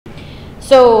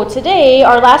So today,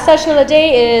 our last session of the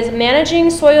day is managing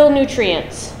soil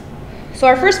nutrients. So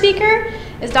our first speaker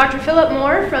is Dr. Philip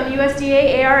Moore from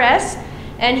USDA ARS,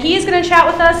 and he is going to chat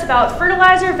with us about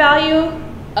fertilizer value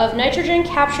of nitrogen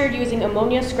captured using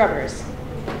ammonia scrubbers.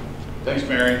 Thanks,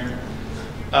 Mary.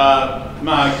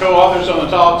 My co-authors on the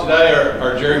talk today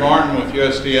are Jerry Martin with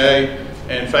USDA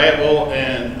and Fayetteville,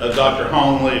 and Dr.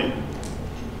 Hong Lee,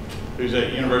 who's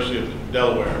at University of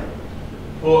Delaware.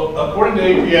 Well, according to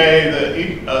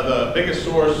EPA, the biggest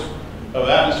source of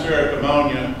atmospheric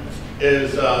ammonia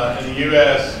is in the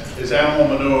U.S. is animal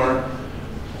manure,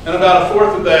 and about a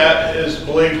fourth of that is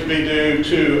believed to be due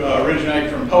to originate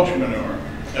from poultry manure.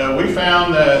 We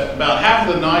found that about half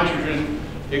of the nitrogen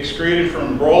excreted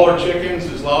from broiler chickens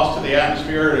is lost to the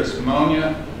atmosphere as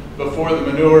ammonia before the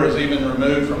manure is even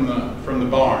removed from the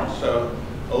barn. So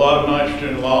a lot of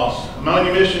nitrogen loss.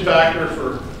 Ammonia emission factor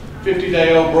for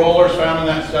 50-day-old broilers found in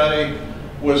that study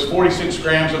was 46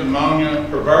 grams of ammonia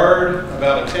per bird,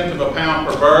 about 1/10 of a pound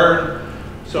per bird.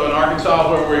 So in Arkansas,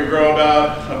 where we grow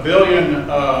about 1 billion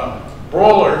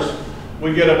broilers,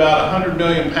 we get about 100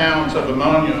 million pounds of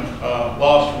ammonia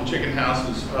lost from chicken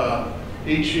houses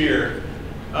each year.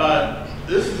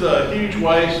 This is a huge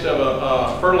waste of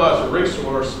a fertilizer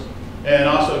resource, and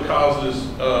also causes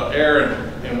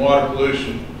air and water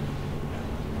pollution.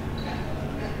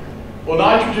 Well,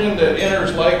 nitrogen that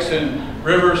enters lakes and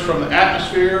rivers from the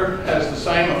atmosphere has the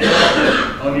same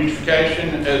effect on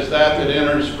eutrophication as that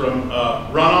enters from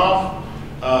runoff.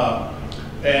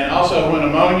 And also when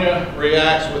ammonia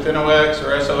reacts with NOx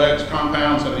or SOx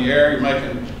compounds in the air, you're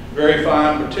making very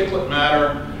fine particulate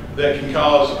matter that can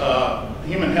cause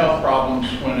human health problems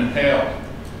when inhaled.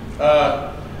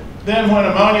 Then when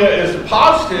ammonia is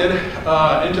deposited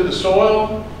into the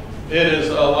soil, it is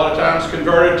a lot of times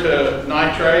converted to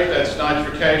nitrate. That's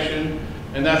nitrification,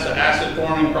 and that's an acid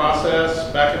forming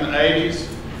process. Back in the 80s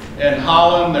in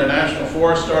Holland, their national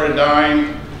forest started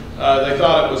dying. They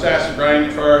thought it was acid rain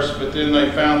at first, but then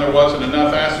they found there wasn't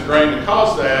enough acid rain to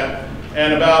cause that,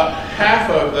 and about half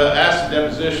of the acid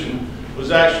deposition was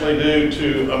actually due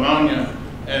to ammonia,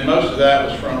 and most of that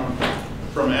was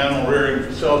from animal rearing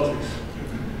facilities.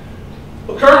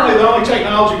 Well, currently the only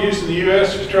technology used in the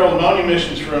U.S. to control ammonia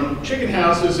emissions from chicken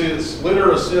houses is litter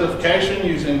acidification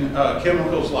using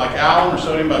chemicals like alum or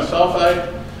sodium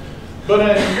bisulfate.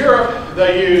 But in Europe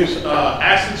they use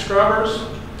acid scrubbers.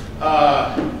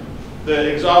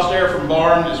 The exhaust air from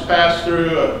barn is passed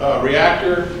through a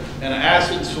reactor, and an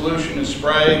acid solution is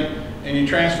sprayed, and you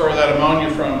transfer that ammonia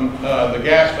from the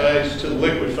gas phase to the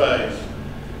liquid phase.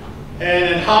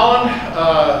 And in Holland,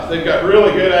 they've got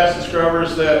really good acid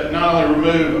scrubbers that not only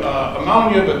remove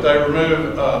ammonia, but they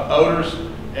remove odors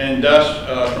and dust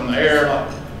from the air, like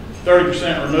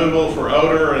 30% removal for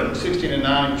odor and 60 to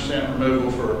 90% removal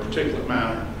for particulate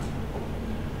matter.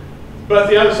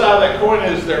 But the other side of that coin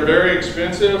is they're very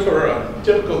expensive. For a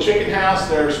typical chicken house,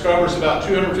 their scrubber's about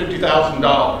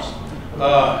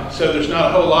 $250,000. So there's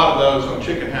not a whole lot of those on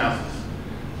chicken houses.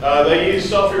 They use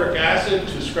sulfuric acid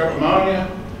to scrub ammonia.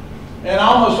 And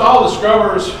almost all the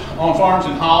scrubbers on farms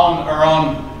in Holland are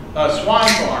on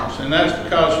swine farms, and that's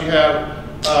because you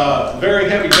have very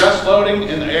heavy dust loading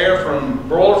in the air from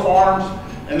broiler farms,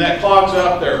 and that clogs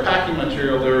up their packing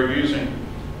material they're using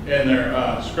in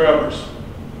their scrubbers.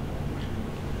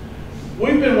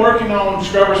 We've been working on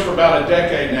scrubbers for about a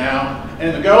decade now,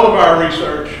 and the goal of our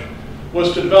research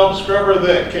was to develop a scrubber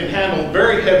that can handle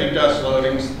very heavy dust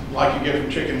loadings like you get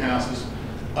from chicken houses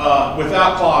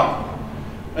without clogging.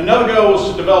 Another goal was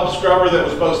to develop a scrubber that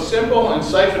was both simple and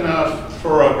safe enough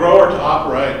for a grower to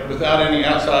operate without any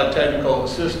outside technical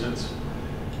assistance.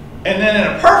 And then in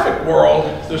a perfect world,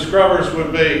 the scrubbers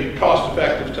would be cost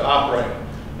effective to operate.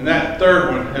 And that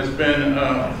third one has been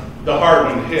the hard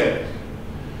one to hit.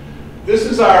 This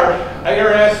is our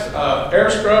ARS air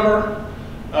scrubber.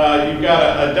 You've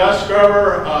got a dust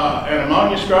scrubber, an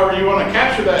ammonia scrubber. You want to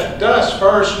capture that dust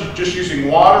first just using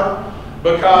water,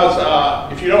 because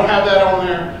if you don't have that on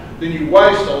there, then you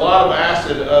waste a lot of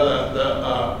acid.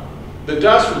 The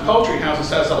dust from poultry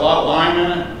houses has a lot of lime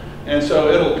in it, and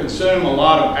so it'll consume a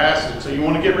lot of acid. So you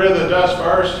want to get rid of the dust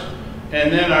first,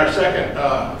 and then our second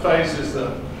phase is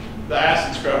the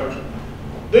acid scrubber.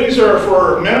 These are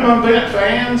for minimum vent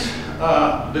fans.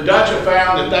 The Dutch have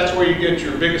found that that's where you get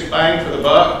your biggest bang for the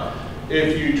buck.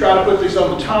 If you try to put these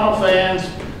on the tunnel fans,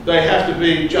 they have to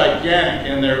be gigantic,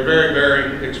 and they're very,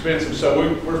 very expensive. So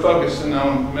we're focusing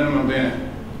on minimum vent.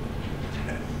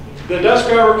 The dust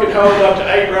scrubber can hold up to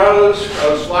 8 rows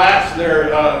of slats.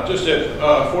 They're just at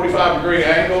 45-degree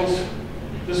angles.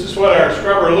 This is what our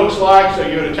scrubber looks like. So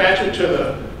you would attach it to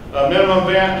the minimum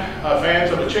vent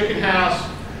fans of a chicken house,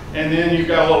 and then you've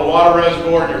got a little water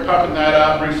reservoir, and you're pumping that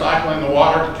up, recycling the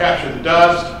water to capture the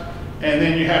dust, and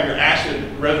then you have your acid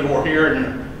reservoir here, and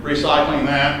you're recycling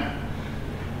that.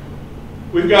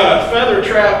 We've got a feather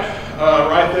trap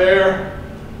right there.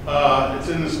 It's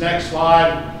in this next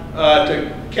slide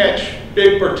to catch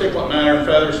big particulate matter,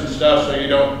 feathers and stuff, so you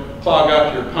don't clog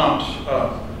up your pumps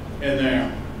in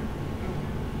there.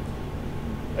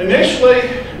 Initially,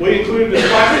 we included this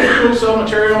plastic fuel cell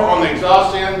material on the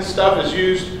exhaust end. This stuff is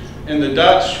used in the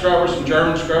Dutch scrubbers and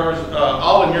German scrubbers.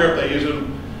 All in Europe they use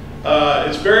them.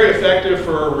 It's very effective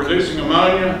for reducing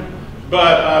ammonia,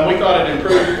 but we thought it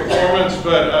improved performance,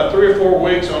 but 3 or 4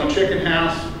 weeks on a chicken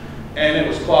house and it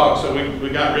was clogged, so we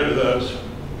got rid of those.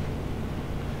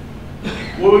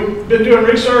 Well, we've been doing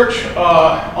research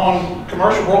on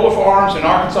commercial broiler farms in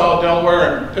Arkansas,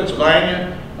 Delaware, and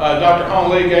Pennsylvania. Dr. Hong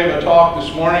Lee gave a talk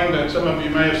this morning that some of you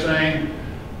may have seen.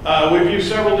 We've used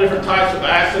several different types of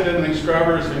acid in these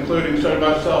scrubbers, including sodium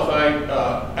bisulfate,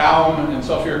 alum, and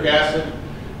sulfuric acid.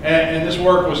 And this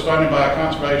work was funded by a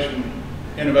conservation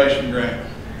innovation grant.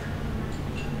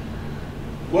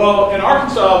 Well, in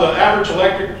Arkansas, the average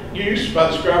electric use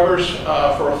by the scrubbers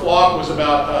for a flock was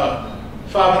about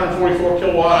 544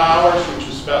 kilowatt hours, which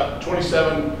is about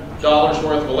 $27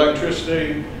 worth of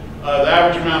electricity. The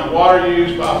average amount of water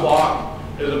used by a flock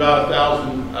is about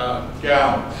 1,000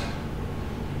 gallons.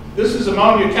 This is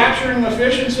ammonia capturing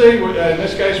efficiency. In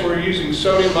this case, we're using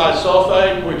sodium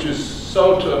bisulfate, which is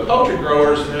sold to poultry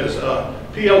growers as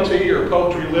PLT, or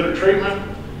poultry litter treatment.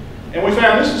 And we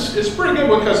found this is a pretty good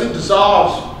one because it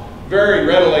dissolves very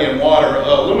readily in water.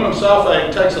 Aluminum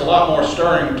sulfate takes a lot more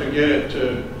stirring to get it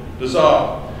to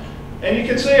dissolve. And you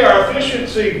can see our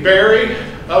efficiency varied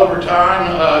over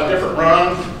time, different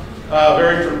runs,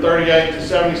 varied from 38 to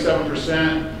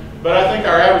 77%. But I think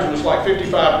our average was like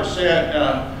 55%.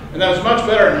 And that was much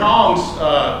better than Hong's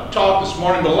talk this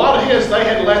morning. But a lot of his, they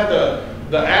had let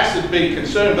the acid be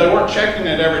consumed. They weren't checking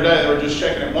it every day. They were just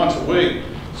checking it once a week.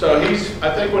 So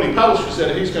I think when he published, he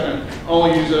said he's going to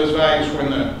only use those values when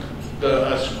the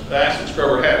acid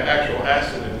scrubber had actual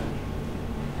acid in it.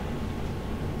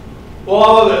 Well,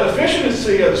 although the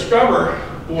efficiency of the scrubber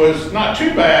was not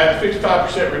too bad,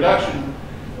 55% reduction,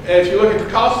 if you look at the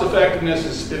cost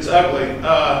effectiveness, it's ugly.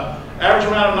 Average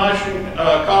amount of nitrogen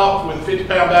cost with a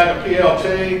 50-pound bag of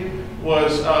PLT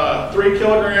was 3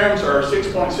 kilograms, or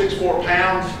 6.64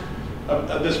 pounds.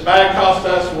 This bag cost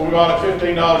us, when we bought it,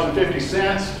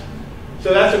 $15.50.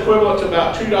 So that's equivalent to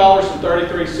about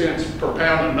 $2.33 per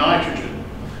pound of nitrogen.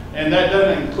 And that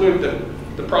doesn't include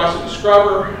the price of the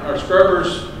scrubber. Our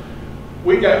scrubbers,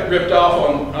 we got ripped off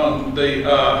on the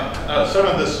some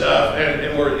of this stuff,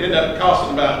 and we ended up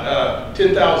costing about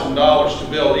 $10,000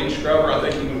 to build each scrubber. I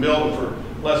think you can build them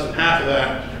for less than half of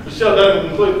that. But still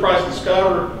doesn't include the price of the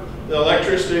scrubber, the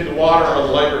electricity, the water, or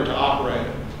the labor to operate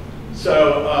it.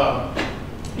 So,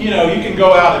 you know, you can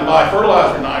go out and buy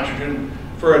fertilizer nitrogen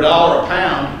for $1 a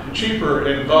pound, cheaper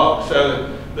in bulk.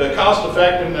 So the cost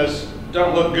effectiveness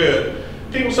don't look good.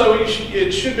 People say, well,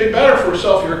 it should be better for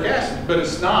sulfuric acid, but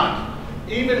it's not.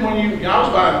 Even when I was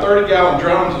buying 30-gallon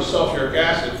drums of sulfuric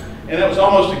acid, and it was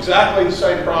almost exactly the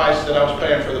same price that I was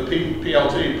paying for the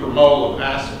PLT per mole of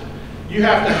acid. You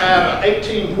have to have an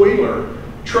 18-wheeler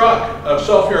truck of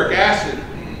sulfuric acid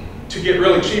to get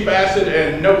really cheap acid,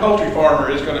 and no poultry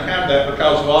farmer is going to have that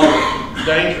because of all the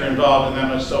danger involved in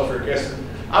that much sulfuric acid.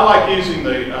 I like using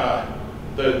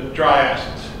the dry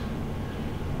acids.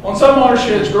 On some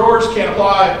watersheds, growers can't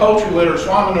apply poultry litter or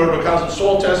swine manure because of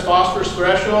soil test phosphorus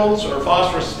thresholds or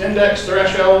phosphorus index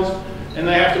thresholds, and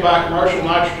they have to buy commercial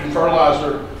nitrogen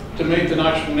fertilizer to meet the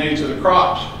nitrogen needs of the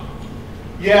crops.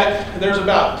 Yet, there's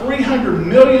about 300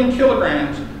 million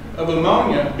kilograms of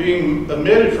ammonia being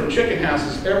emitted from chicken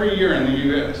houses every year in the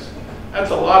U.S.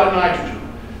 That's a lot of nitrogen.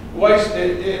 Waste,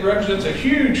 it represents a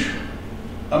huge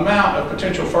amount of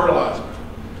potential fertilizer.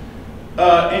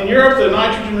 In Europe, the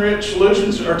nitrogen-rich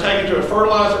solutions are taken to a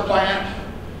fertilizer plant,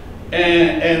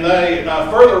 and they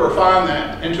further refine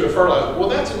that into a fertilizer. Well,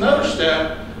 that's another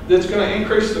step that's going to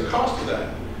increase the cost of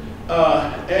that.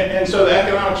 And so the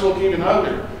economics look even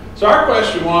uglier. So our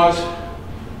question was,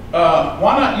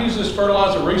 why not use this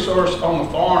fertilizer resource on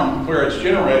the farm where it's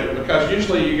generated? Because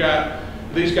usually you got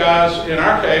these guys, in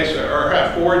our case,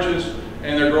 have forages,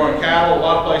 and they're growing cattle. A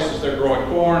lot of places they're growing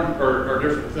corn or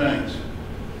different things.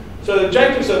 So the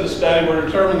objectives of the study were to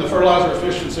determine the fertilizer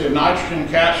efficiency of nitrogen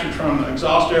captured from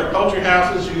exhaust air poultry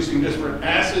houses using different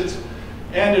acids,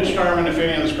 and to determine if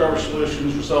any of the scrubber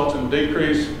solutions result in a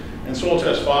decrease in soil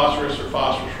test phosphorus or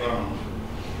phosphorus runoff.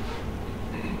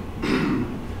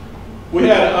 We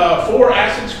had 4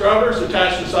 acid scrubbers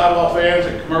attached to sidewall fans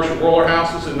at commercial broiler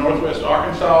houses in northwest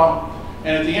Arkansas.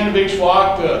 And at the end of each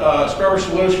flock, the scrubber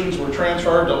solutions were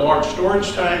transferred to large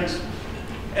storage tanks.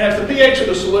 And if the pH of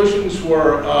the solutions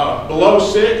were below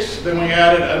 6, then we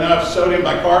added enough sodium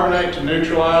bicarbonate to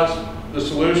neutralize the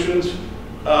solutions.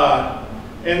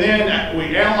 And then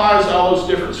we analyzed all those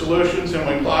different solutions and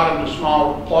we plotted them to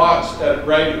small plots at a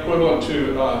rate equivalent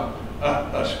to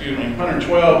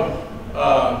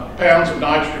 112 pounds of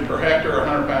nitrogen per hectare,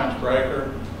 100 pounds per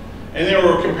acre. And then we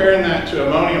were comparing that to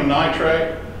ammonium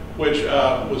nitrate, which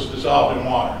was dissolved in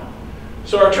water.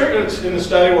 So our treatments in the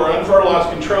study were unfertilized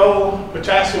control,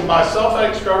 potassium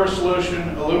bisulfate scrubber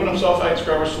solution, aluminum sulfate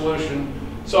scrubber solution,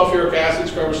 sulfuric acid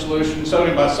scrubber solution,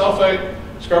 sodium bisulfate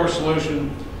scrubber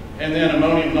solution, and then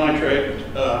ammonium nitrate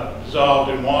dissolved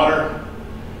in water.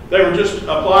 They were just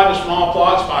applied to small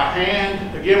plots by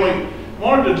hand. Again, we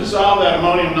wanted to dissolve that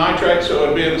ammonium nitrate so it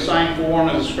would be in the same form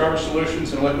as the scrubber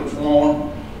solutions in liquid form.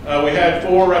 We had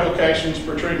 4 replications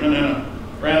per treatment in a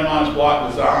randomized block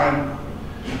design.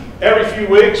 Every few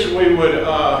weeks we would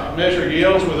measure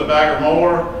yields with a bagger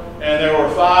mower, and there were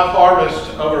 5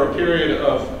 harvests over a period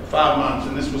of 5 months,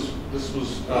 and this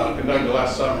was conducted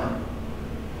last summer.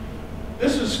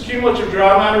 This is cumulative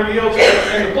dry matter yields,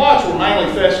 and the plots were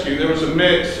mainly fescue. There was a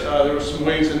mix. There was some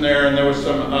weeds in there, and there was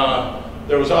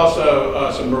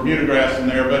also some Bermuda grass in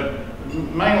there, but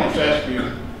mainly fescue.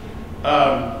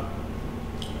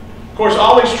 Of course,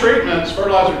 all these treatments,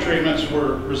 fertilizer treatments,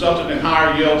 resulted in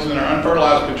higher yields than our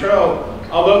unfertilized control,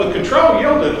 although the control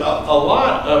yielded a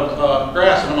lot of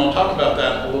grass, and I'm going to talk about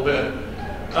that a little bit.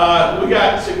 We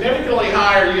got significantly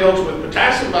higher yields with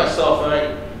potassium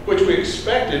bisulfate, which we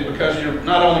expected because you're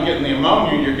not only getting the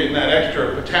ammonia, you're getting that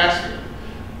extra potassium.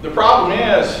 The problem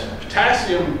is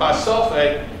potassium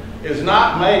bisulfate is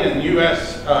not made in the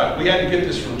U.S. We had to get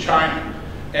this from China,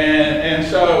 and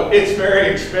so it's very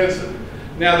expensive.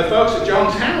 Now the folks at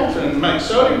Jones Hamilton make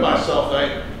sodium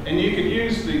bisulfate, and you could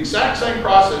use the exact same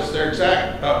process, their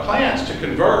exact plants to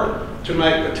convert to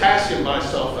make potassium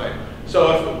bisulfate.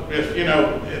 So if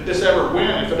this ever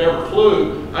went, if it ever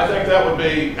flew, I think that would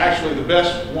be actually the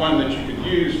best one that you could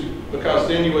use, because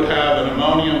then you would have an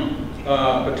ammonium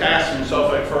potassium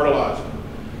sulfate fertilizer.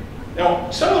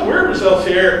 Now, some of the weird results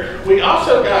here, we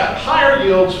also got higher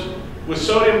yields with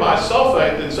sodium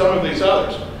bisulfate than some of these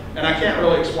others. And I can't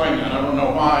really explain that. I don't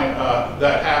know why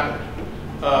that happened.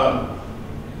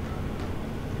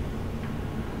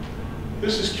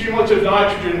 This is cumulative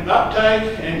nitrogen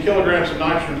uptake in kilograms of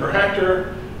nitrogen per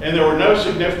hectare, and there were no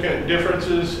significant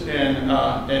differences in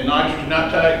nitrogen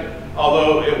uptake,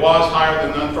 although it was higher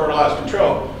than the unfertilized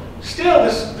control. Still,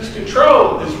 this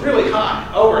control is really high,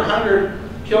 over 100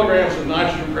 kilograms of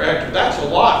nitrogen per hectare. That's a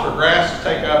lot for grass to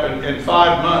take up in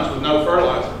 5 months with no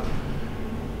fertilizer.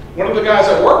 One of the guys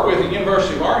I work with at the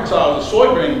University of Arkansas is a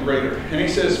soybean breeder, and he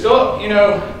says, Philip,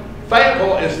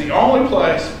 Fayetteville is the only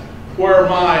place where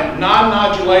my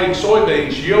non-nodulating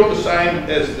soybeans yield the same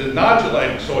as the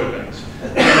nodulating soybeans.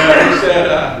 He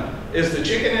said, is the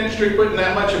chicken industry putting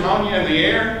that much ammonia in the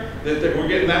air that we're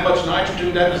getting that much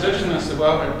nitrogen deposition? And I said,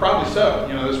 well, probably so.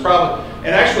 There's probably,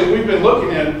 and actually we've been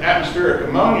looking at atmospheric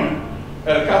ammonia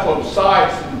at a couple of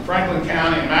sites in Franklin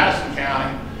County and Madison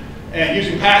County, and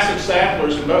using passive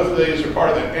samplers, and both of these are part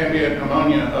of the ambient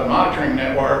ammonia monitoring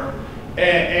network.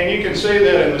 And you can see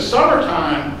that in the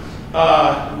summertime,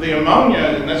 the ammonia,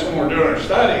 and that's when we're doing our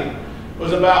study,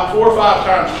 was about 4 or 5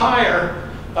 times higher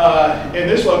in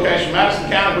this location, Madison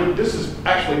County. This is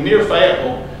actually near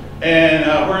Fayetteville, and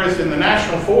whereas in the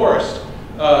National Forest,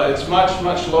 it's much,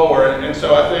 much lower. And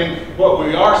so I think what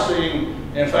we are seeing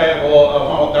in Fayetteville,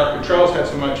 while our controls had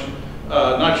so much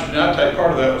nitrogen uptake,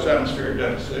 part of that was atmospheric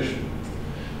deposition.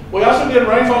 We also did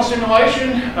rainfall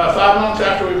simulation 5 months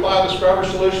after we applied the scrubber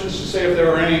solutions to see if there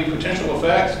were any potential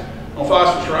effects on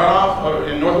phosphorus runoff.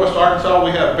 In Northwest Arkansas,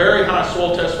 we have very high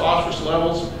soil test phosphorus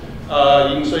levels.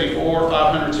 You can see 400,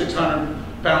 500, 600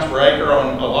 pounds per acre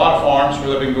on a lot of farms where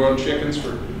they've been growing chickens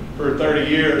for 30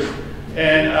 years.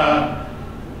 And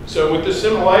so with this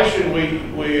simulation,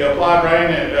 we applied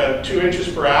rain at 2 inches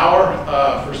per hour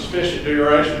for sufficient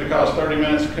duration to cause 30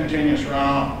 minutes of continuous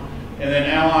runoff, and then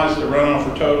analyzed the runoff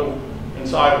for total and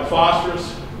soluble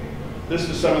phosphorus. This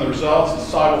is some of the results. The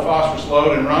soluble phosphorus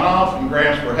load and runoff in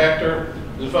grams per hectare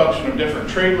is a function of different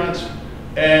treatments.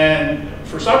 And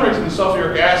for some reason, the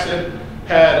sulfuric acid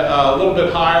had a little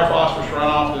bit higher phosphorus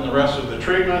runoff than the rest of the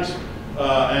treatments.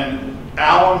 And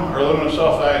alum, or aluminum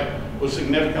sulfate, was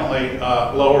significantly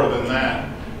lower than that.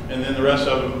 And then the rest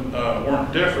of them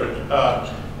weren't different.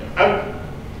 I've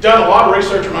done a lot of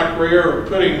research in my career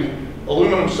putting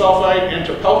aluminum sulfate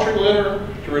into poultry litter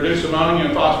to reduce ammonia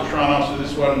and phosphorus runoff, so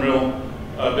this wasn't a real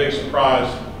big surprise.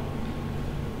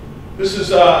 This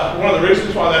is one of the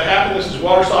reasons why that happened. This is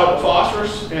water-soluble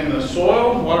phosphorus in the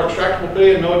soil, water extractable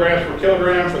P in milligrams per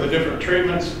kilogram for the different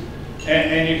treatments.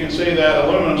 And you can see that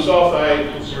aluminum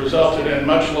sulfate resulted in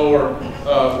much lower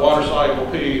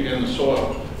water-soluble P in the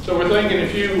soil. So we're thinking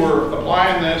if you were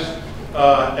applying this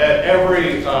at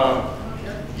every,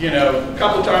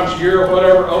 couple of times a year or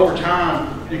whatever, over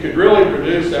time, you could really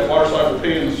reduce that water-soluble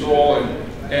P in the soil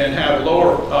and have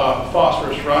lower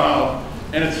phosphorus runoff,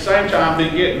 and at the same time be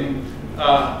getting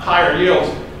higher yields.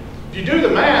 If you do the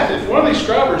math, if one of these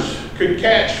scrubbers could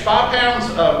catch 5 pounds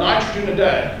of nitrogen a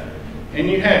day, and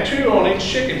you had 2 on each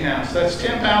chicken house, that's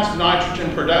 10 pounds of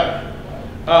nitrogen per day.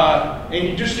 And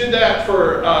you just did that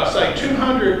for, say,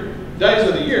 200 days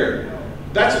of the year,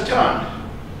 that's a ton.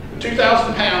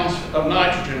 2,000 pounds of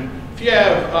nitrogen. If you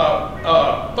have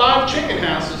 5 chicken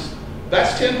houses,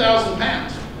 that's 10,000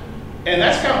 pounds. And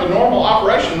that's kind of a normal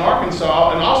operation in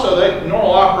Arkansas, and also that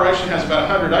normal operation has about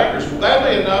 100 acres. Well, that'd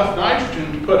be enough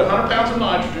nitrogen to put 100 pounds of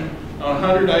nitrogen on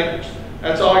 100 acres.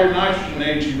 That's all your nitrogen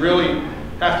needs you really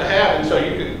have to have, and so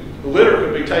the litter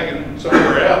could be taken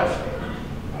somewhere else.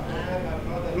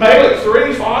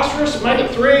 Magnet-3 phosphorus.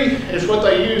 Magnet-3 is what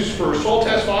they use for soil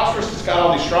test phosphorus. It's got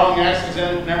all these strong acids in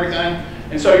it and everything.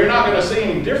 And so you're not going to see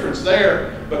any difference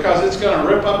there because it's going to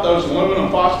rip up those aluminum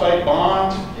phosphate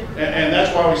bonds. And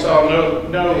that's why we saw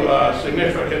no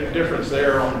significant difference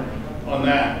there on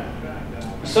that.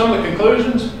 Some of the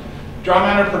conclusions. Dry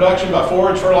matter production by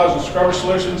forage fertilizer and scrubber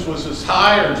solutions was as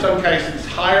high, or in some cases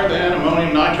higher than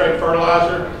ammonium nitrate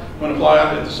fertilizer when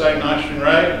applied at the same nitrogen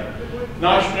rate.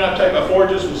 Nitrogen uptake by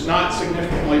forages was not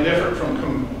significantly different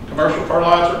from commercial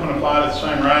fertilizer when applied at the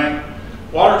same rate.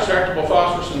 Water extractable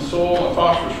phosphorus in soil and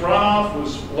phosphorus runoff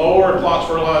was lower in plots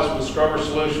fertilized with scrubber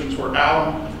solutions where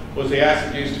alum was the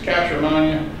acid used to capture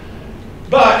ammonia.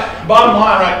 But bottom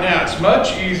line right now, it's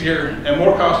much easier and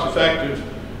more cost effective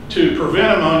to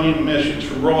prevent ammonia emissions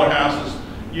from broiler houses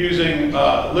using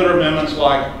litter amendments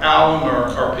like alum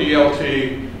or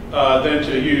PLT than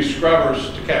to use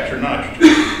scrubbers to capture nitrogen.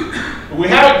 But we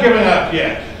haven't given up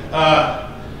yet.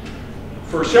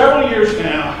 For several years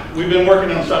now, we've been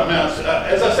working on something else.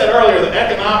 As I said earlier, the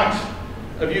economics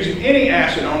of using any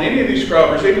acid on any of these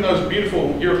scrubbers, even those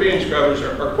beautiful European scrubbers,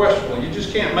 are questionable. You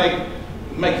just can't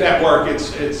make that work.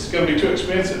 It's going to be too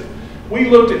expensive. We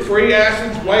looked at free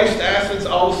acids, waste acids,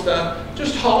 all the stuff.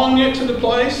 Just hauling it to the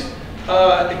place,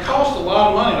 it costs a lot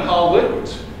of money to haul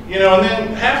liquids. And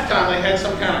then half the time they had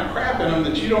some kind of crap in them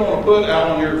that you don't want to put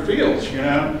out on your fields,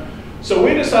 So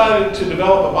we decided to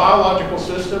develop a biological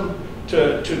system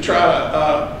to try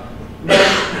to make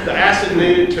the acid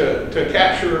needed to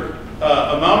capture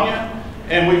ammonia.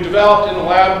 And we've developed in the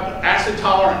lab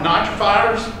acid-tolerant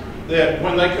nitrifiers that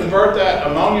when they convert that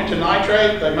ammonia to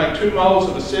nitrate, they make 2 moles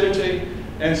of acidity.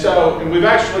 And we've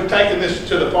actually taken this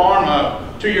to the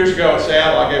farm. 2 years ago at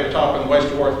Seattle, I gave a talk on the Waste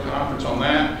to Worth conference on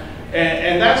that.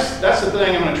 And that's the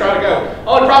thing I'm going to try to go.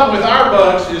 Only problem with our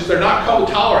bugs is they're not cold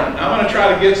tolerant. I'm going to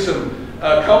try to get some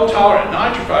cold tolerant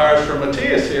nitrifiers from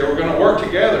Matthias here. We're going to work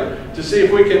together to see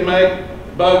if we can make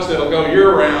bugs that'll go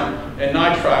year round and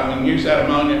nitrify them and use that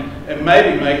ammonia and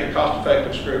maybe make a cost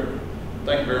effective scrubber.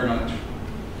 Thank you very much.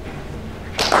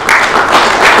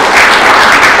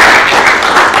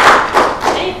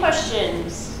 Any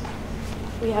questions?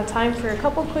 We have time for a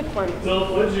couple quick ones.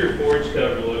 Well, what does your forage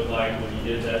cover look like when you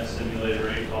did that simulated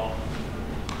rainfall?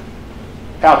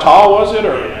 How tall was it?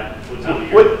 Or yeah, what time of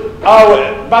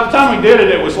year? By the time we did it,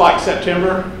 it was like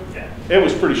September. Yeah. It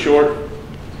was pretty short.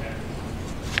 Okay.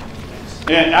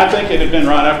 And I think it had been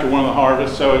right after one of the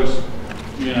harvests, so it was,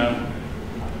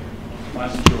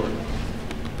 nice and short.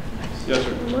 Yes,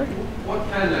 sir. What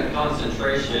kind of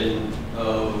concentration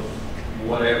of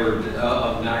whatever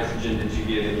of nitrogen did you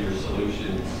get in your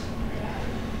solutions?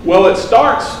 Well, it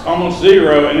starts almost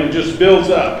zero and it just builds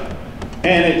up.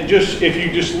 And if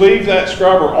you just leave that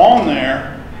scrubber on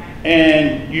there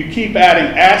and you keep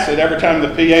adding acid every time the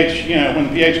pH, when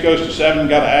the pH goes to 7, you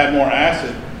got to add more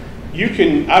acid.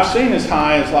 I've seen as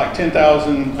high as like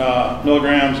 10,000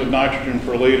 milligrams of nitrogen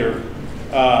per liter.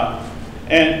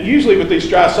 And usually with these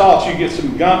dry salts, you get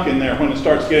some gunk in there when it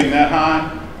starts getting that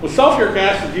high. With sulfuric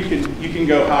acid, you can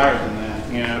go higher than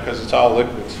that, because it's all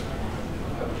liquids.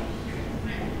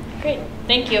 Great,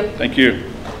 thank you. Thank you.